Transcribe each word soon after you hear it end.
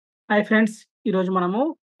Hi friends. ఈరోజు మనము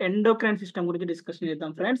endocrine system గురించి డిస్కషన్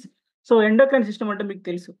చేద్దాం ఫ్రెండ్స్. సో, ఎండోక్రైన్ సిస్టమ్ అంటే మీకు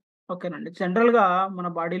తెలుసు. ఓకేనండి. జనరల్‌గా మన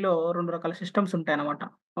బాడీలో 2 రకాల సిస్టమ్స్ ఉంటాయన్నమాట.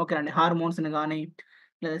 ఓకేనండి. హార్మోన్స్‌ని గాని,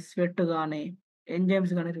 లేదా స్వెట్ గాని,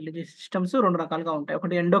 ఎంజైమ్స్ గాని రిలీజ్ చేసే సిస్టమ్స్ 2 రకాలుగా ఉంటాయి.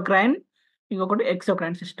 ఒకటి ఎండోక్రైన్, ఇంకొకటి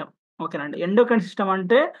ఎక్సోక్రైన్ సిస్టమ్. ఓకేనండి. ఎండోక్రైన్ సిస్టమ్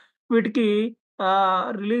అంటే వీటికి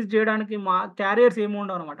రిలీజ్ చేయడానికి క్యారియర్స్ ఏమి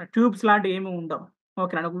ఉండవన్నమాట. ట్యూబ్స్ లాంటివి ఏమి ఉండవు.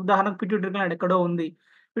 ఓకేనండి. ఉదాహరణకు పిట్యూటరీ గ్లాండ్ ఎక్కడో ఉంది.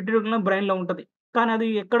 పిట్యూటరీ గ్లాండ్ బ్రెయిన్‌లో ఉంటది. కానీ అది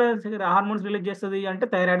ఎక్కడ హార్మోన్స్ రిలీజ్ చేస్తది అంటే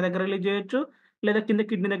థైరాయిడ్ దగ్గర రిలీజ్ చేయొచ్చు. లేదా కింద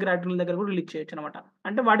కిడ్నీ దగ్గర, అడ్రినల్ దగ్గర కూడా రిలీజ్ చేయొచ్చనమాట.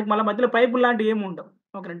 అంటే వాటికి మళ్ళా మధ్యలో పైపులు లాంటివి ఏమి ఉండవు.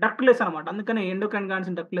 ఓకే. డక్ట్‌లెస్ అనమాట. అందుకని ఎండోక్రైన్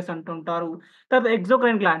గ్లాండ్స్‌ని డక్ట్‌లెస్ అంటుంటారు. తర్వాత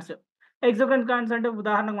ఎక్సోక్రైన్ గ్లాండ్స్. ఎక్సోక్రైన్ గ్లాండ్స్ అంటే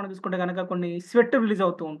ఉదాహరణకు మనం చూసుకుంటే గనక కొన్ని స్వెట్ రిలీజ్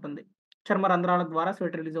అవుతూ ఉంటుంది. చర్మ రంధ్రాల ద్వారా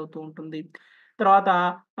స్వెట్ రిలీజ్ అవుతూ ఉంటుంది. తర్వాత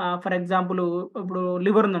ఫర్ ఎగ్జాంపుల్ ఇప్పుడు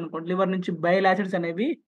లివర్ ఉందనుకోండి. లివర్ నుంచి బైల్ యాసిడ్స్ అనేవి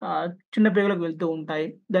చిన్న పేగులకు వెళ్తూ ఉంటాయి.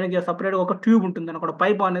 దానికి సెపరేట్‌గా ఒక ట్యూబ్ ఉంటుందనమాట. ఒక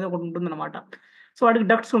పైప్ అనేది ఒకటి ఉంటుందనమాట. సో, వాటికి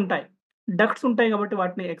డక్ట్స్ ఉంటాయి. డక్ట్స్ ఉంటాయి కాబట్టి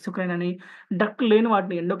వాటిని ఎక్సోక్రైన్ అని, డక్ట్ లేని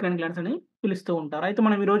వాటిని ఎండోక్రైన్ గ్లాండ్స్ అని పిలుస్తూ ఉంటారు. అయితే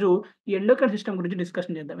మనం ఈరోజు ఈ ఎండోక్రైన్ సిస్టమ్ గురించి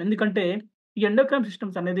డిస్కషన్ చేద్దాం. ఎందుకంటే ఈ ఎండోక్రైన్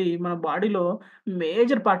సిస్టమ్స్ అనేది మన బాడీలో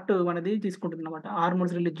మేజర్ పార్ట్ మనది తీసుకుంటుందన్నమాట.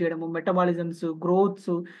 హార్మోన్స్ రిలీజ్ చేయడము, మెటబాలిజమ్స్,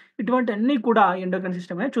 గ్రోత్స్ ఇటువంటివన్నీ కూడా ఎండోక్రైన్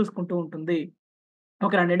సిస్టమే చూసుకుంటూ ఉంటుంది.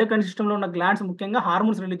 ఓకేనండి. ఎండోక్రైన్ సిస్టమ్‌లో ఉన్న గ్లాండ్స్ ముఖ్యంగా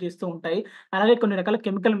హార్మోన్స్ రిలీజ్ చేస్తూ ఉంటాయి. అలాగే కొన్ని రకాల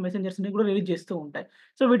కెమికల్ మెసెంజర్స్‌ని కూడా రిలీజ్ చేస్తూ ఉంటాయి.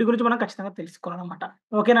 సో, వీటి గురించి మనం ఖచ్చితంగా తెలుసుకోవాలనమాట.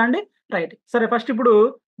 ఓకేనా అండి? రైట్. సరే ఫస్ట్ ఇప్పుడు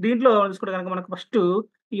దీంట్లో చూసుకుంటే గనుక మనకు ఫస్టు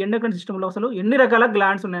ఈ ఎండోక్రైన్ సిస్టమ్‌లో అసలు ఎన్ని రకాల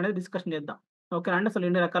గ్లాండ్స్ ఉన్నాయనేది డిస్కషన్ చేద్దాం. ఓకేనా అండి? అసలు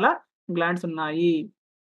ఎన్ని రకాల గ్లాండ్స్ ఉన్నాయి?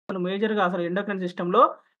 అసలు మేజర్‌గా అసలు ఎండోక్రైన్ సిస్టమ్‌లో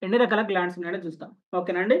ఎన్ని రకాల గ్లాండ్స్ ఉన్నాయో చూద్దాం.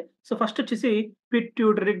 ఓకేనా అండి? సో, ఫస్ట్ వచ్చేసి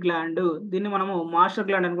పిట్యూటరీ గ్లాండ్. దీన్ని మనము మాస్టర్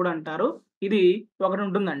గ్లాండ్ అని కూడా అంటారు. ఇది ఒకటి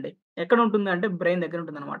ఉంటుందండి. ఎక్కడ ఉంటుంది అంటే బ్రెయిన్ దగ్గర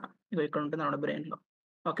ఉంటుందన్నమాట. ఇగో ఇక్కడ ఉంటుందన్నమాట బ్రెయిన్‌లో.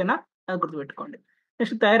 ఓకేనా? అది గుర్తుపెట్టుకోండి.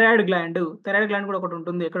 Next thyroid gland. Thyroid gland కూడా ఒకటి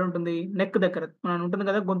ఉంటుంది. ఎక్కడ ఉంటుంది? నెక్ దగ్గర. ఉంటుంది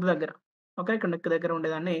కదా! గొంతు దగ్గర. ఓకే. ఇక్కడ నెక్ దగ్గర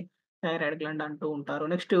ఉండేదాన్ని థైరాయిడ్ గ్లాండ్ అంటూ ఉంటారు.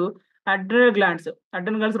 Next adrenal glands.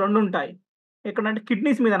 Adrenal glands 2 ఉంటాయి. ఎక్కడంటే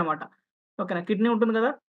కిడ్నీస్ మీద అన్నమాట. ఓకేనా? కిడ్నీ ఉంటుంది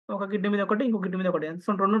కదా! ఒక కిడ్నీ మీద ఒకటి, ఇంకో కిడ్నీ మీద ఒకటి.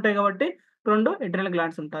 సో, 2 ఉంటాయి కాబట్టి 2 అడ్రినల్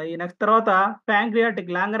గ్లాండ్స్ ఉంటాయి. నెక్స్ట్ తర్వాత ప్యాంక్రియాటిక్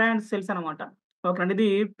లాంగరాన్స్ సెల్స్ అన్నమాట. ఓకేనండి. ఇది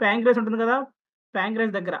ప్యాంక్రియాస్ ఉంటుంది కదా!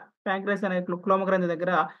 ప్యాంక్రియాస్ దగ్గర, ప్యాంక్రియాస్ అనే క్లోమగ్రంథి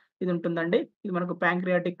దగ్గర ఇది ఉంటుందండి. ఇది మనకు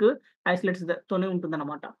ప్యాంక్రియాటిక్ ఐసోలేట్స్ తోనే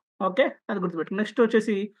ఉంటుందన్నమాట. ఓకే. అది గుర్తుపెట్టుకోండి. నెక్స్ట్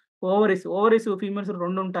వచ్చేసి ఓవరీస్. ఓవరీస్ ఫీమేల్స్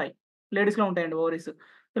 2 ఉంటాయి. లేడీస్‌లో ఉంటాయండి ఓవరీస్.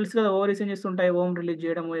 తెలుసు కదా! ఓవరీస్ ఏం చేస్తుంటాయి? ఓవమ్ రిలీజ్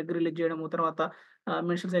చేయడము, ఎగ్ రిలీజ్ చేయడము, తర్వాత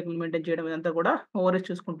మెన్స్ట్రుయల్ సైకిల్ మెయింటైన్ చేయడం ఇదంతా కూడా ఓవరీస్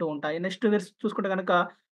చూసుకుంటూ ఉంటాయి. నెక్స్ట్ చూసుకుంటే గనక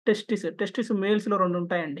టెస్టిస్. టెస్టిస్ మేల్స్‌లో 2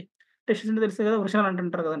 ఉంటాయండి. టెస్టిస్ అంటే తెలుసు కదా! వృషణాలు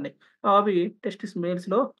అంటుంటారు కదండీ! అవి టెస్టిస్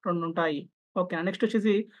మేల్స్‌లో 2 ఉంటాయి. ఓకేనా. నెక్స్ట్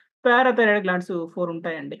వచ్చేసి పారాథైరాయిడ్ గ్లాండ్స్ 4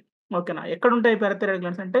 ఉంటాయండి. ఓకేనా. ఎక్కడుంటాయి పారాథైరాయిడ్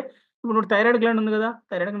గ్లాండ్స్ అంటే, ఇప్పుడు థైరాయిడ్ గ్లాండ్ ఉంది గదా!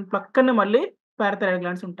 థైరాయిడ్ గ్లాండ్ పక్కనే మళ్ళీ పారాథైరాయిడ్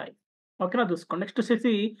గ్లాండ్స్ ఉంటాయి. ఓకేనా చూసుకోండి. నెక్స్ట్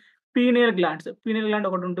వచ్చేసి పీనియల్ గ్లాండ్స్. పీనియల్ గ్లాండ్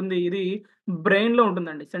ఒకటుంటుంది. ఇది బ్రెయిన్‌లో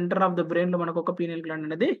ఉంటుందండి. సెంటర్ ఆఫ్ ద బ్రెయిన్‌లో మనకు ఒక పీనియల్ గ్లాండ్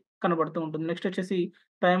అనేది కనబడుతూ ఉంటుంది. నెక్స్ట్ వచ్చేసి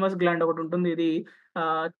థైమస్ గ్లాండ్ ఒకటుంటుంది. ఇది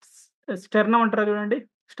ఆహ్, స్టెర్నమ్ అంటారు చూడండి.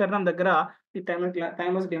 స్టెర్నమ్ దగ్గర ఈ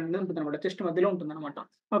థైమస్ గ్లాండ్ అనేది ఉంటుందన్నమాట. చెస్ట్ మధ్యలో ఉంటుందన్నమాట.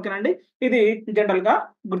 ఓకేనండి. ఇది జనరల్‌గా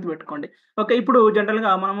గుర్తుపెట్టుకోండి. ఓకే. ఇప్పుడు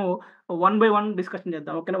జనరల్‌గా మనము వన్ బై వన్ డిస్కషన్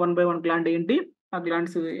చేద్దాం. ఓకేనా. వన్ బై వన్ గ్లాండ్ ఏంటి? ఆ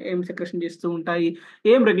గ్లాండ్స్ ఏం సెక్రెషన్ చేస్తూ ఉంటాయి?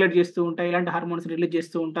 ఏం రెగ్యులేట్ చేస్తూ ఉంటాయి? ఎలాంటి హార్మోన్స్ రిలీజ్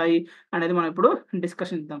చేస్తూ ఉంటాయి? అనేది మనం ఇప్పుడు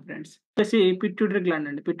డిస్కషన్ చేద్దాం ఫ్రెండ్స్. వచ్చేసి పిట్యూటరీ గ్లాండ్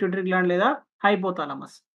అండి. పిట్యూటరీ గ్లాండ్ లేదా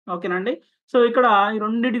హైపోథాలమస్. ఓకేనా అండి. సో, ఇక్కడ ఈ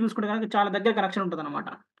రెండిటికి చూసుకుంటే గనక చాలా దగ్గర కనెక్షన్ ఉంటదనమాట.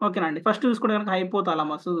 ఓకేనా అండి. ఫస్ట్ చూసుకుంటే గనక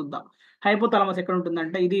హైపోథాలమస్ చూద్దాం. హైపోథాలమస్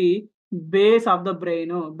ఎక్కడుంటుందంటే ఇది base of the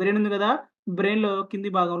brain. Brain ఉంది గదా! బ్రెయిన్‌లో కింది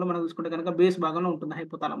భాగంలో మనం చూసుకుంటే గనక బేస్ భాగంలో ఉంటుంది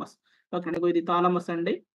హైపోథాలమస్. ఓకేనండి. ఇగో ఇది థాలమస్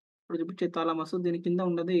అండి. ఇప్పుడు చూపించే థాలమస్. దీని కింద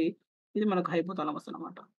ఉన్నది ఇది మనకు హైపోథాలమస్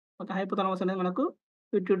అన్నమాట. ఓకే. హైపోథాలమస్ అనేది మనకు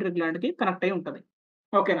పిట్యూటరీ గ్లాండ్‌కి కనెక్ట్ అయ్యి ఉంటది.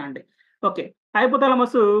 ఓకేనా అండి. ఓకే.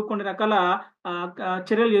 హైపోథాలమస్ కొన్ని రకాల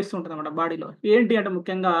చర్యలు చేస్తూ ఉంటదన్నమాట బాడీలో. ఏంటి అంటే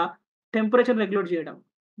ముఖ్యంగా టెంపరేచర్ రెగ్యులేట్ చేయడం.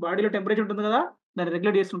 బాడీలో టెంపరేచర్ ఉంటుంది గదా! దాన్ని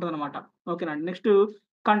రెగ్యులేట్ చేస్తుంటదన్నమాట. ఓకేనా అండి. Next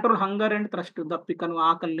control hunger and thrust. దప్పికను,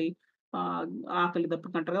 ఆకలిని ఆహ్, ఆకలి,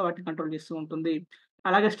 దప్పిక అంటారు కదా! వాటిని కంట్రోల్ చేస్తూ ఉంటుంది.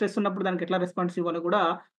 అలాగే స్ట్రెస్ ఉన్నప్పుడు దానికి ఎట్లా రెస్పాన్స్ ఇవ్వాలో గూడా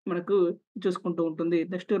మనకు చూసుకుంటూ ఉంటుంది.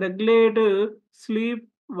 Next regulate sleep,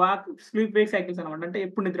 sleep Wake cycles అనమాట. అంటే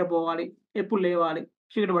ఎప్పుడు నిద్రపోవాలి, ఎప్పుడు లేవాలి,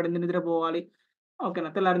 చీకటి పడింది నిద్రపోవాలి, ఓకేనా.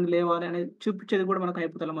 తెల్లారింది లేవాలి అనేది చూపించేది కూడా మనకు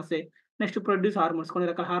హైపోథాలమసే. Next produce hormones. కొన్ని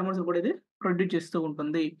రకాల హార్మోన్స్ కూడా ఇది ప్రొడ్యూస్ చేస్తూ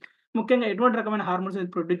ఉంటుంది. ముఖ్యంగా ఎటువంటి రకమైన హార్మోన్స్ ఇది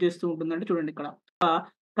ప్రొడ్యూస్ చేస్తూ ఉంటుందంటే చూడండి ఇక్కడ.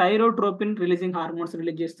 థైరోట్రోపిన్ రిలీజింగ్ హార్మోన్స్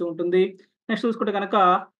రిలీజ్ చేస్తూ ఉంటుంది. నెక్స్ట్ చూసుకుంటే గనక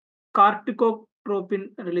corticotropin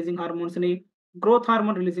releasing హార్మోన్స్‌ని, growth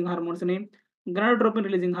hormone releasing హార్మోన్స్‌ని, గనాడోట్రోపిన్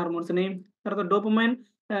releasing హార్మోన్స్‌ని, తర్వాత dopamine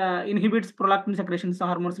inhibits prolactin secretions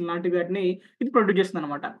hormones లాంటి వాటిని ఇది ప్రొడ్యూస్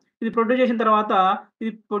చేస్తుందన్నమాట. ఇది ప్రొడ్యూస్ చేసిన తర్వాత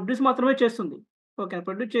ఇది ప్రొడ్యూస్ మాత్రమే చేస్తుంది. ఓకే.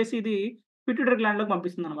 ప్రొడ్యూస్ చేసి ఇది పిట్యూటరీ గ్లాండ్‌లోకి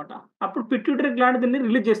పంపిస్తుందన్నమాట. అప్పుడు పిట్యూటరీ గ్లాండ్ దీన్ని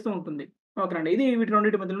రిలీజ్ చేస్తూ ఉంటుంది. ఓకేనండి. ఇది వీటి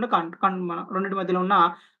రెండిటి మధ్యలో ఉన్న రెండిటి మధ్యలో ఉన్న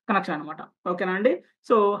కనెక్షన్ అనమాట. ఓకేనా అండి.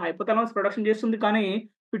 సో, హైపోథాలమస్ ప్రొడక్షన్ చేస్తుంది కానీ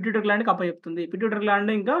పిట్యూటరీ గ్లాండ్‌కి అప్పజెప్తుంది. పిట్యూటరీ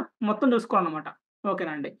గ్లాండ్ ఇంకా మొత్తం చూసుకోవాలన్నమాట.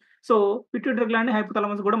 ఓకేనా అండి. సో, పిట్యూటరీ గ్లాండ్‌ని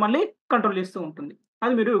హైపోథాలమస్ కూడా మళ్ళీ కంట్రోల్ చేస్తూ ఉంటుంది.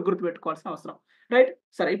 అది మీరు గుర్తుపెట్టుకోవాల్సిన అవసరం. రైట్.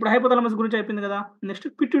 సరే, ఇప్పుడు హైపోథాలమస్ గురించి అయిపోయింది కదా! నెక్స్ట్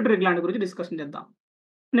పిట్యూటరీ గ్లాండ్ గురించి డిస్కషన్ చేద్దాం.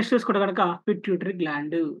 నెక్స్ట్ చూసుకుంటే గనక pituitary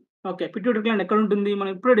gland. Okay. Pituitary gland ఎక్కడుంటుంది?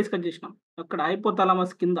 మనం ఇప్పుడే డిస్కస్ చేసినాం. అక్కడ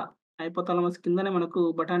హైపోథాలమస్ కింద. హైపోథాలమస్ కిందనే మనకు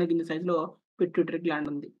బఠానీ గింజ సైజ్‌లో పిట్యూటరీ గ్లాండ్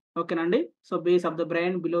ఉంది. ఓకేనా అండి. So, base of the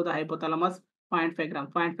brain below the hypothalamus 0.5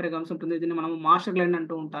 grams. 0.5 grams ఉంటుంది. దీన్ని మనం మాస్టర్ గ్లాండ్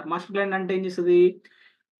అంటూ ఉంటారు. మాస్టర్ గ్లాండ్ అంటే ఏం చేస్తది?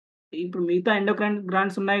 ఇప్పుడు మిగతా ఎండోక్రైన్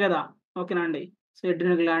గ్లాండ్స్ ఉన్నాయి గదా! ఓకేనా అండి. సో,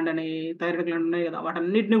 అడ్రినల్ గ్లాండ్ అని, థైరాయిడ్ గ్లాండ్ ఉన్నాయి గదా!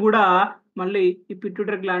 వాటన్నిటిని గూడా మళ్ళీ ఈ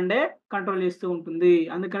పిట్యూటరీ గ్లాండే కంట్రోల్ చేస్తూ ఉంటుంది.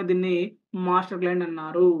 అందుకని దీన్ని మాస్టర్ గ్లాండ్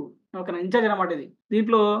అన్నారు. ఓకేనా. ఇన్‌చార్జ్ అన్నమాట ఇది.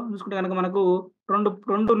 దీంట్లో చూసుకుంటే గనక మనకు 2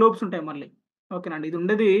 లోబ్స్ ఉంటాయి మళ్ళీ. ఓకేనా అండి. ఇది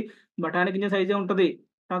ఉండేది బఠానీ గింజ సైజే ఉంటది.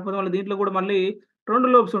 కాకపోతే మళ్ళీ దీంట్లో గూడా మళ్ళీ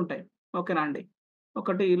 2 లోబ్స్ ఉంటాయి. ఓకేనా అండి.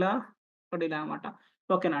 ఒకటి ఇలా, ఒకటి ఇలా అన్నమాట.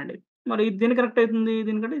 ఓకేనా అండి. మరి ఇది దేనికి కనెక్ట్ అయితుంది?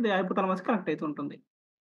 దీనికంటే ఇది హైపోథాలమస్‌కి కనెక్ట్ అయితూ ఉంటుంది.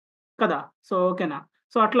 కదా! సో, ఓకేనా.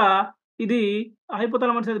 సో, అట్లా ఇది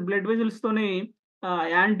హైపోథాలమస్ అనేది బ్లడ్ వెసెల్స్‌తోని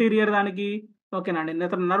యాంటీరియర్ దానికి ఓకేనా అండి.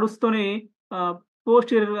 నర్వ్స్‌తోని ఆహ్,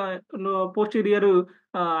 పోస్టీరియర్ పోస్టీరియర్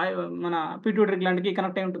మన పిట్యూటరీ గ్లాండ్‌కి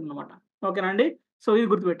కనెక్ట్ అయి ఉంటుందన్నమాట. ఓకేనా అండి. సో, ఇది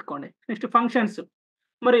గుర్తుపెట్టుకోండి. Next functions.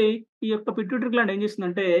 మరి ఈ యొక్క పిట్యూటరీ గ్లాండ్ ఏం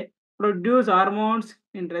చేస్తుందంటే produce hormones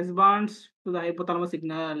in response to the hypothalamus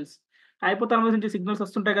signals. Hypothalamus నుంచి సిగ్నల్స్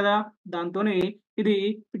వస్తుంటాయి కదా! దాంతోని ఇది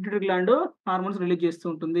పిట్యూటరీ గ్లాండ్ హార్మోన్స్ రిలీజ్ చేస్తూ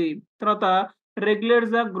ఉంటుంది. తర్వాత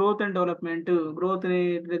regulates the growth and development. గ్రోత్‌ని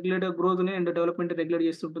and development regulate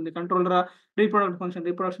చేస్తుంటుంది. కంట్రోలర్ రీప్రొడక్షన్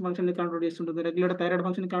ఫంక్షన్‌ని కంట్రోల్ చేస్తుంటుంది. రెగ్యులేటర్ థైరాయిడ్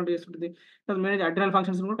ఫంక్షన్‌ని కంట్రోల్ చేస్తుంటుంది. తర్వాత మేనేజ్ అడ్రినల్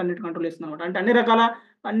ఫంక్షన్స్‌ని కూడా అన్నిటిని కంట్రోల్ చేస్తుందన్నమాట. అంటే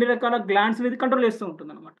అన్ని రకాల గ్లాండ్స్‌ని ఇది కంట్రోల్ చేస్తూ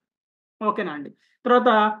ఉంటుందన్నమాట. ఓకేనా అండి. తర్వాత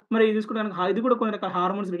మరి చూసుకుంటే గనక ఇది కూడా కొన్ని రకాల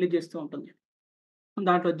హార్మోన్స్ రిలీజ్ చేస్తూ ఉంటుంది.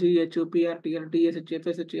 దాంట్లో GH, పీఆర్‌టీఎల్, TSH,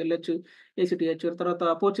 FSH, LH, ACTH తర్వాత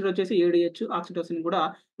పోర్చిల్ వచ్చేసి ఏడీహెచ్, ఆక్సిటోసిన్ కూడా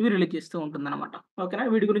ఇవి రిలీజ్ చేస్తూ ఉంటుందన్నమాట. ఓకేనా.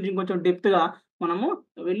 వీటి గురించి ఇంకొంచెం డెప్త్‌గా మనము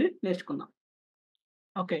వెళ్లి నేర్చుకుందాం.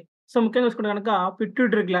 ఓకే. సో, ముఖ్యంగా చూసుకుంటే గనక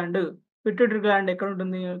పిట్యూటరీ గ్లాండ్. పిట్యూటరీ గ్లాండ్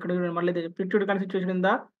ఎక్కడుంటుంది? ఇక్కడ చూడండి మళ్ళీ pituitary gland situation in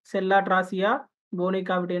the సెల్లా ట్రాసియా Boney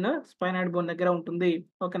cavity in స్పైనైడ్ bone దగ్గర ఉంటుంది.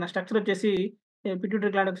 ఓకేనా. స్ట్రక్చర్ వచ్చేసి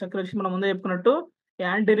పిట్యూటరీ గ్లాండ్ యొక్క స్ట్రక్చర్ వచ్చేసి మనం ముందే చెప్పుకున్నట్టు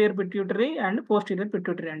anterior pituitary and posterior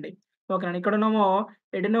pituitary అండి. ఓకేనండి. ఇక్కడేమో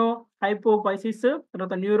ఎడెనో హైపోఫైసిస్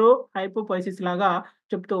తర్వాత న్యూరో హైపోఫైసిస్ లాగా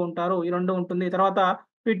చెప్తూ ఉంటారు. ఈ 2 ఉంటుంది. తర్వాత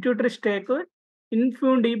పిట్యూటరీ స్టేక్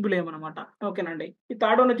ఇన్ఫ్యూండిబులేమ్ అనమాట. ఓకేనండి. ఈ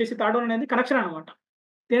థర్డ్ వన్ అనేది కనెక్షన్ అనమాట.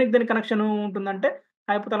 దేనికి కనెక్షను ఉంటుందంటే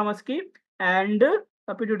హైపోథాలమస్‌కి అండ్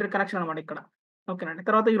పిట్యూటరీ కనెక్షన్ అనమాట ఇక్కడ. ఓకేనండి.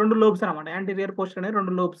 తర్వాత ఈ 2 లోబ్స్ అనమాట. యాంటీరియర్, పోస్టీరియర్ అనే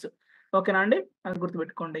 2 లోబ్స్. ఓకేనా అండి. అది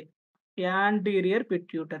గుర్తుపెట్టుకోండి. Anterior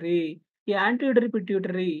pituitary. ఈ యాంటీరియర్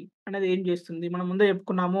పిట్యూటరీ అనేది ఏం చేస్తుంది? మనం ముందే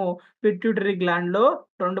చెప్పుకున్నాము. పిట్యూటరీ గ్లాండ్‌లో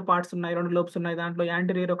 2 పార్ట్స్ ఉన్నాయి. 2 లోబ్స్ ఉన్నాయి. దాంట్లో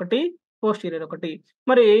యాంటీరియర్ ఒకటి, పోస్టీరియర్ ఒకటి.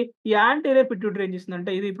 మరి ఈ యాంటీరియర్ పిట్యూటరీ ఏం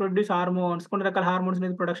చేస్తుందంటే ఇది ప్రొడ్యూస్ హార్మోన్స్ కొన్ని రకాల హార్మోన్స్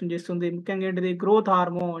అనేది ప్రొడక్షన్ చేస్తుంది. ముఖ్యంగా ఏంటిది growth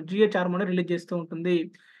hormone, GH hormone release చేస్తూ ఉంటుంది.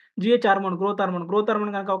 జీహెచ్ హార్మోన్, గ్రోత్ హార్మోన్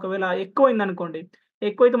గనక ఒకవేళ ఎక్కువైందనుకోండి.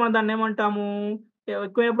 ఎక్కువైతే మనం దాన్నేమంటాము?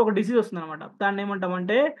 ఎక్కువైనప్పుడు ఒక డిసీజ్ వస్తుందనమాట.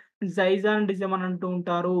 దాన్నేమంటామంటే జైజాండిజం అని అంటూ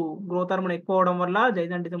ఉంటారు. గ్రోత్ హార్మోన్ ఎక్కువ అవ్వడం వల్ల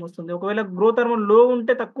జైజాండిజం వస్తుంది. ఒకవేళ గ్రోత్ హార్మోన్ లో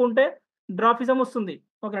ఉంటే తక్కువుంటే డ్రాఫిజం వస్తుంది.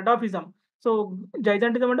 ఓకే. డాఫిజం. సో,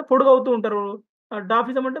 జైజాంటిజం అంటే పొడుగవుతూ ఉంటారు.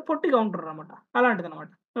 డాఫిజం అంటే పొట్టిగా ఉంటారనమాట. అలాంటిదనమాట.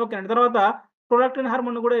 ఓకే అండి. తర్వాత ప్రొలాక్టిన్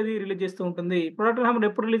హార్మోన్ కూడా ఇది రిలీజ్ చేస్తూ ఉంటుంది. ప్రొలాక్టిన్ హార్మోన్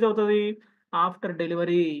ఎప్పుడు రిలీజ్ అవుతది? After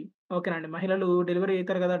delivery. ఓకేనండి. మహిళలు డెలివరీ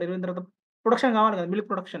అయితారు కదా! డెలివరీ అయిన తర్వాత ప్రొడక్షన్ కావాలి కదా! Milk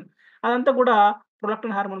production. అదంతా కూడా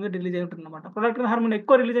ప్రొలాక్టిన్ హార్మోన్ మీద రిలీజ్ అయి ఉంటుందన్నమాట. ప్రొలాక్టిన్ హార్మోన్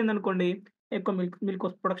ఎక్కువ రిలీజ్ అయిందనుకోండి, ఎక్కువ మిల్క్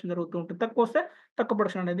ప్రొడక్షన్ జరుగుతూ ఉంటుంది. తక్కువొస్తే తక్కువ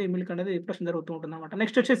ప్రొడక్షన్ అనేది మిల్క్ అనేది ప్రొడక్షన్ జరుగుతూ ఉంటుందన్నమాట.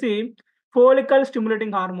 నెక్స్ట్ వచ్చేసి ఫోలికల్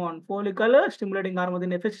స్టిమ్యులేటింగ్ హార్మోన్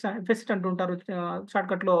దీన్ని ఎఫ్ఎస్‌హెచ్ అంటుంటారు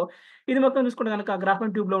షార్ట్‌కట్‌లో. ఇది మొత్తం చూసుకుంటే గనక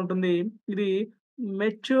గ్రాఫెన్ ట్యూబ్‌లో ఉంటుంది. ఇది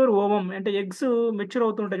మెచ్యూర్ ఓవమ్ అంటే ఎగ్స్ మెచ్యూర్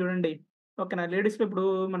అవుతూ ఉంటాయి చూడండి. ఓకేనా. లేడీస్‌లో ఇప్పుడు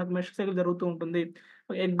మనకు మెన్స్ట్రుయల్ సైకిల్ జరుగుతూ ఉంటుంది.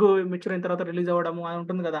 ఎగ్ మెచ్యూర్ అయిన తర్వాత రిలీజ్ అవ్వడము అది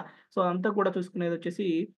ఉంటుంది గదా! సో, అదంతా కూడా చూసుకునేదొచ్చేసి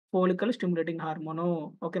ఫోలికల్ స్టిమ్యులేటింగ్ హార్మోను.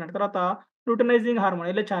 ఓకేనా. తర్వాత ల్యూటినైజింగ్ హార్మోన్,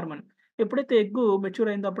 ఎల్‌హెచ్ హార్మోన్. ఎప్పుడైతే ఎగ్ మెచ్యూర్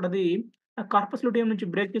అయిందో అప్పుడది ఆ కార్పస్ ల్యూటియం నుంచి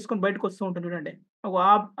బ్రేక్ చేసుకొని బయటకొస్తూ ఉంటుంది చూడండి.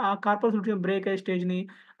 ఆ కార్పస్ ల్యూటియం బ్రేక్ అయ్యే స్టేజ్‌ని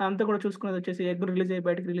అదంతా కూడా చూసుకునేదొచ్చేసి ఎగ్ రిలీజ్ అయ్యి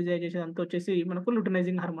బయటకి రిలీజ్ అయ్యి చేసేదంతా వచ్చేసి మనకు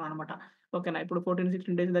ల్యూటినైజింగ్ హార్మోన్ అనమాట. ఓకేనా. ఇప్పుడు 14,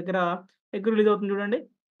 16 డేస్ దగ్గర ఎగ్ రిలీజ్ అవుతుంది చూడండి.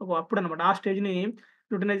 అప్పుడనమాట. ఆ స్టేజ్‌ని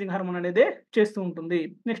ల్యూటినైజింగ్ హార్మోన్ అనేది చేస్తూ ఉంటుంది.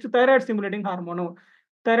 Next thyroid stimulating hormone.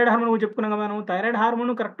 Thyroid hormone గురించి చెప్పుకున్నాం కదా మనం. థైరాయిడ్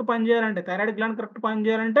హార్మోన్ కరెక్ట్ పనిచేయాలంటే, థైరాయిడ్ గ్లాండ్ కరెక్ట్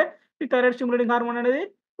పనిచేయాలంటే ఈ థైరాయిడ్ స్టిమ్యులేటింగ్ హార్మోన్ అనేది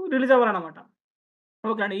రిలీజ్ అవ్వాలనమాట.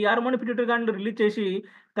 ఓకే అండి. ఈ హార్మోన్ పిట్యూటరీ గ్లాండ్ రిలీజ్ చేసి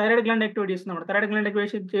థైరాయిడ్ గ్లాండ్ యాక్టివేట్ చేస్తుందన్నమాట. థైరాయిడ్ గ్లాండ్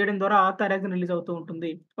యాక్టివేషన్ చేయడం ద్వారా థైరాక్సిన్ రిలీజ్ అవుతూ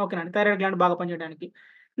ఉంటుంది. ఓకేనండి. థైరాయిడ్ గ్లాండ్ బాగా పనిచేయడానికి.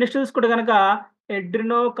 నెక్స్ట్ చూసుకుంటే గనక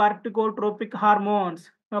ఎడ్రినోకార్టికోట్రోపిక్ హార్మోన్స్.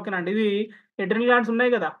 ఓకేనండి. ఇవి ఎడ్రినల్ గ్లాండ్స్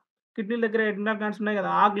ఉన్నాయి గదా! కిడ్నీల దగ్గర ఎడ్రినల్ గ్లాండ్స్ ఉన్నాయి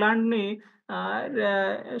గదా! ఆ గ్లాండ్‌ని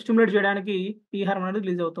స్టిమ్యులేట్ చేయడానికి ఈ హార్మోన్ అనేది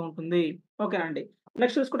రిలీజ్ అవుతూ ఉంటుంది. ఓకేనండి.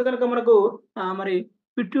 నెక్స్ట్ చూసుకుంటే గనక మనకు మరి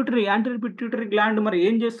పిట్యూటరీ, యాంటీరియర్ పిట్యూటరీ గ్లాండ్ మరి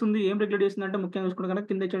ఏం చేస్తుంది? ఏం రెగ్యులేట్ చేస్తుందంటే ముఖ్యంగా చూసుకుంటే గనక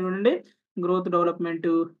కింద ఇచ్చాడు చూడండి. గ్రోత్ డెవలప్‌మెంట్,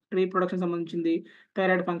 రీప్రొడక్షన్ సంబంధించింది,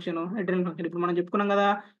 థైరాయిడ్ ఫంక్షన్, అడ్రినల్ ఫంక్షన్. ఇప్పుడు మనం చెప్పుకున్నాం గదా!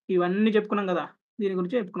 ఇవన్నీ చెప్పుకున్నాం గదా! దీని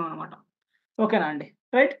గురించి చెప్పుకున్నాం అన్నమాట. ఓకేనా అండి.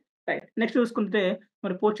 రైట్? రైట్. నెక్స్ట్ చూసుకుంటే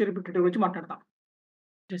మరి పోస్టీరియర్ పిట్యూటరీ గురించి మాట్లాడతాం.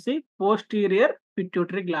 వచ్చేసి పోస్టీరియర్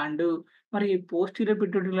పిట్యూటరీ గ్లాండ్. మరి పోస్టీరియర్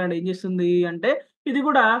పిట్యూటరీ గ్లాండ్ ఏం చేస్తుంది అంటే, ఇది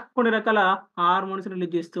కూడా కొన్ని రకాల హార్మోన్స్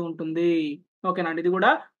రిలీజ్ చేస్తూ ఉంటుంది. ఓకేనా అండి. ఇది కూడా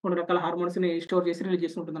కొన్ని రకాల హార్మోన్స్‌ని స్టోర్ చేసి రిలీజ్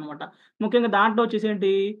చేస్తూ ఉంటుందన్నమాట. ముఖ్యంగా దాంట్లో వచ్చేసి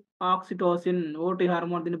ఏంటి, ఆక్సిటోసిన్, ఓటీ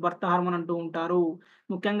హార్మోన్, దీన్ని బర్త్ హార్మోన్ అంటూ ఉంటారు.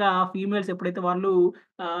 ముఖ్యంగా ఫీమేల్స్ ఎప్పుడైతే వాళ్ళు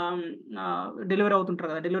ఆహ్, డెలివరీ అవుతుంటారు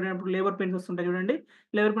కదా! డెలివరీ అయినప్పుడు లేబర్ పెయిన్స్ వస్తుంటాయి చూడండి.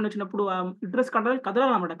 లేబర్ పెయిన్ వచ్చినప్పుడు యుటరస్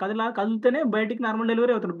కదలాలన్నమాట. కదిలితేనే బయటికి నార్మల్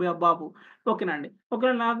డెలివరీ అవుతాడు బాబు. ఓకేనా అండి.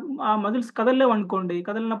 ఒకవేళ నాకు ఆ మజిల్స్ కదలలేవనుకోండి,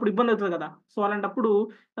 కదలనప్పుడు ఇబ్బందవుతది గదా! సో, అలాంటప్పుడు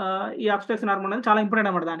ఈ ఆక్సిటోసిన్ హార్మోన్ అనేది చాలా ఇంపార్టెంట్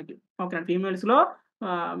అన్నమాట దానికి. ఓకేనా. ఫీమేల్స్‌లో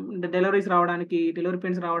డెలివరీస్ రావడానికి, డెలివరీ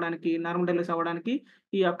పెయిన్స్ రావడానికి, నార్మల్ డెలివరీస్ అవ్వడానికి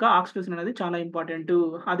ఈ యొక్క ఆక్సిటోసిన్ అనేది చాలా ఇంపార్టెంటు.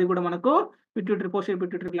 అది గూడా మనకు పోస్టీరియర్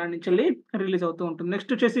పిట్యూటరీ గ్లాండ్ నుంచెల్లి రిలీజ్ అవుతూ ఉంటుంది.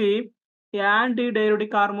 నెక్స్ట్ వచ్చేసి యాంటీ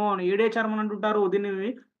డైయూరెటిక్ హార్మోన్, ఏడీహెచ్ హార్మోన్ అంటుంటారు. దీన్ని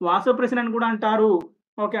వాసోప్రెసిన్ అని గూడా అంటారు.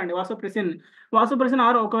 ఓకే అండి. వాసోప్రెసిన్. వాసోప్రెసిన్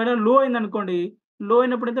ఒకవేళ లో అయిందనుకోండి, లో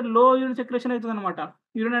అయినప్పుడైతే లో యూరిన్ సెక్రేషన్ అయితదనమాట.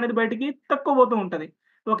 యూరిన్ అనేది బయటికి తక్కువ పోతూ ఉంటది.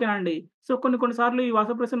 ఓకేనా అండి. సో, కొన్ని కొన్ని సార్లు ఈ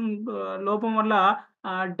వాసోప్రెసిన్ లోపం వల్ల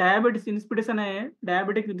డయాబెటిస్ ఇన్సిపిడస్ అనే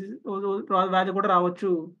డయాబెటిక్ వ్యాధి కూడా రావచ్చు.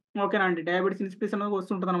 ఓకేనా అండి. డయాబెటిస్ ఇన్సిపిడస్ అనేది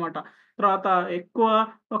వస్తుంటదనమాట. తర్వాత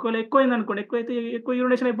ఒకవేళ ఎక్కువైందనుకోండి, ఎక్కువ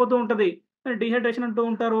యూరినేషన్ అయిపోతూ ఉంటది. డీహైడ్రేషన్ అంటూ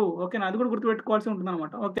ఉంటారు. ఓకేనా. అది కూడా గుర్తుపెట్టుకోవాల్సి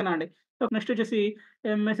ఉంటుందనమాట. ఓకేనా అండి. నెక్స్ట్ వచ్చేసి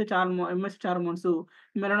MSH hormones,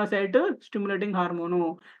 melanocyte stimulating hormone.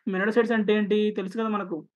 Melanocytes అంటే ఏంటి? తెలుసు కదా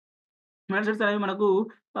మనకు. మెలనోసైట్స్ అనేవి మనకు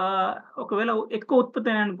ఒకవేళ ఎక్కువ ఉత్పత్తి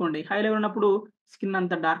అయినాయనుకోండి, హై లెవెల్ ఉన్నప్పుడు స్కిన్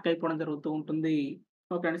అంతా డార్క్ అయిపోవడం జరుగుతూ ఉంటుంది.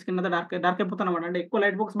 ఓకే అండి. స్కిన్ అంతా డార్క్ అయిపోతుందన్నమాట. అంటే ఎక్కువ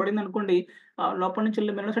లైట్ ఫోకస్ పడిందనుకోండి, లోపల నుంచి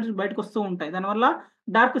ఎళ్ళి మెలనోసైట్స్ బయటకొస్తూ ఉంటాయి. దానివల్ల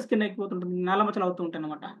డార్క్ స్కిన్ అయిపోతుంటుంది. నల్ల మచ్చలు అవుతూ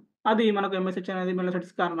ఉంటాయన్నమాట. అది మనకు ఎంఎస్‌హెచ్ అనేది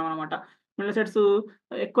మెలనోసైట్స్‌కి కారణం అన్నమాట. మెలనోసైట్స్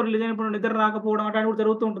ఎక్కువ రిలీజ్ అయినప్పుడు నిద్ర రాకపోవడం అట్లాంటివి కూడా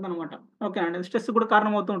జరుగుతూ ఉంటుందన్నమాట. ఓకే అండి. స్ట్రెస్ కూడా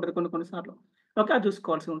కారణం అవుతూ ఉంటది కొన్ని కొన్ని సార్లు. ఓకే. అది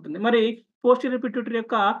చూసుకోవాల్సి ఉంటుంది. మరి పోస్టీరియర్ పిట్యూటరీ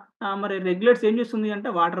యొక్క మరి రెగ్యులేట్స్ ఏం చేస్తుంది అంటే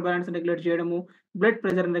వాటర్ బాలన్స్‌ని రెగ్యులేట్ చేయడము, బ్లడ్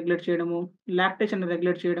ప్రెషర్‌ని రెగ్యులేట్ చేయడము, లాక్టేషన్‌ని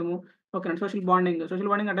రెగ్యులేట్ చేయడము. ఓకేనండి. సోషల్ బాండింగ్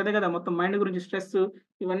అంటే అదే కదా! మొత్తం మైండ్ గురించి స్ట్రెస్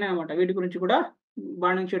ఇవన్నీ అన్నమాట. వీటి గురించి కూడా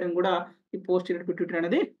బాండింగ్ చేయడం కూడా ఈ పోస్టీరియర్ పిట్యూటరీ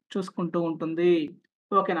అనేది చూసుకుంటూ ఉంటుంది.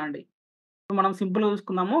 ఓకేనా అండి. ఇప్పుడు మనం సింపుల్‌గా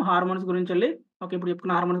చూసుకుందాము హార్మోన్స్ గురించెళ్ళి. ఓకే. ఇప్పుడు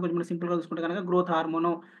చెప్పుకున్న హార్మోన్స్ గురించి మనం సింపుల్‌గా చూసుకుంటే గనక growth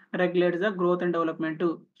hormone regulates the growth and development,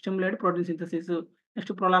 stimulate protein synthesis,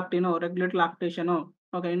 next prolactin regulate lactation,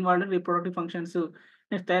 okay. Involved in reproductive functions,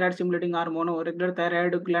 next thyroid stimulating hormone regulate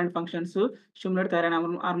thyroid gland functions, stimulate thyroid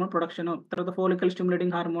hormone production. తర్వాత follicle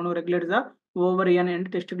stimulating hormone regulates the ovarian and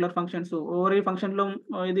testicular functions. Ovary ఫంక్షన్‌లో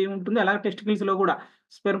ఇది ఉంటుంది. అలాగే టెస్టికల్స్‌లో కూడా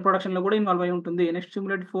sperm ప్రొడక్షన్‌లో కూడా involve అయ్యి ఉంటుంది. Next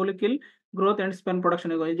stimulate follicle growth and sperm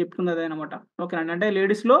production ఇగో ఇది చెప్పుకుంది అదే అనమాట. ఓకేనండి. అంటే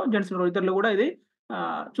లేడీస్‌లో, జెంట్స్‌లో ఇద్దరిలో కూడా ఇది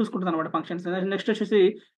చూసుకుంటదనమాట ఫంక్షన్స్. నెక్స్ట్ వచ్చేసి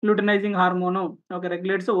luteinising hormone okay.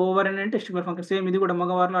 Regulates ovarian and testicular function. Same ఇది కూడా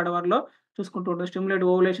మగవారిలో, ఆడవారిలో చూసుకుంటూ ఉంటుంది. స్టిమ్యులేట్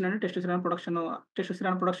ఓవులేషన్ అండ్ టెస్టోస్టెరాన్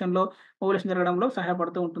ప్రొడక్షన్‌లో ఓవులేషన్ జరగడంలో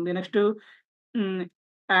సహాయపడుతూ ఉంటుంది. నెక్స్ట్ హ్మ్.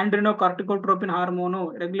 ఆండ్రినోకార్టికోట్రోపిన్ hormone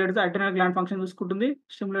regulates adrenal gland function చూసుకుంటుంది.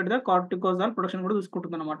 స్టిమ్యులేట్ ద కార్టికోజాల్ ప్రొడక్షన్ కూడా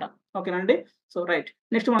చూసుకుంటుందనమాట. ఓకేనా అండి. So, right.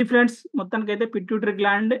 నెక్స్ట్ ఫ్రెండ్స్ మొత్తానికైతే pituitary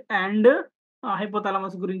gland and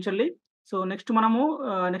hypothalamus గురించెళ్ళి. So, next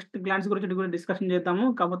glands గురించి కూడా డిస్కషన్ చేద్దాము.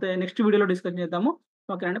 కాకపోతే నెక్స్ట్ వీడియోలో డిస్కషన్ చేద్దాము.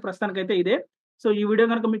 ఓకేనండి. ప్రస్తుతానికైతే ఇదే. సో, ఈ వీడియో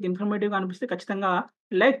గనుక మీకు ఇన్ఫర్మేటివ్‌గా అనిపిస్తే ఖచ్చితంగా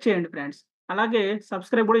లైక్ చేయండి ఫ్రెండ్స్. అలాగే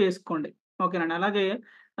సబ్స్క్రైబ్ కూడా చేసుకోండి. ఓకేనండి. అలాగే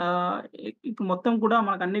ఆహ్, ఇప్పుడు మొత్తం కూడా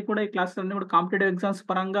మనకన్నీ కూడా ఈ క్లాసెస్ అన్నీ కూడా కాంపిటేటివ్ ఎగ్జామ్స్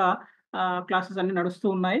పరంగా క్లాసెస్ అన్నీ నడుస్తూ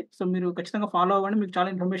ఉన్నాయి. సో, మీరు ఖచ్చితంగా ఫాలో అవ్వండి. మీకు చాలా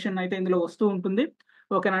ఇన్ఫర్మేషన్ అయితే ఇందులో వస్తూ ఉంటుంది.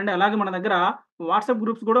 ఓకేనండి. అలాగే మన దగ్గర వాట్సాప్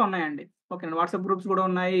గ్రూప్స్ కూడా ఉన్నాయండి. ఓకేనండి. వాట్సాప్ గ్రూప్స్ కూడా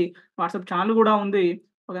ఉన్నాయి. వాట్సాప్ ఛానెల్ కూడా ఉంది.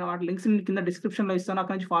 ఓకే. వాటి లింక్స్ కింద డిస్క్రిప్షన్‌లో ఇస్తాను.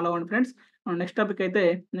 అక్కడి నుంచి ఫాలో అవ్వండి ఫ్రెండ్స్. మనం నెక్స్ట్ టాపిక్ అయితే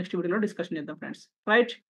నెక్స్ట్ వీడియోలో డిస్కషన్ చేద్దాం friends.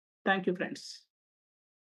 Right. Thank you friends.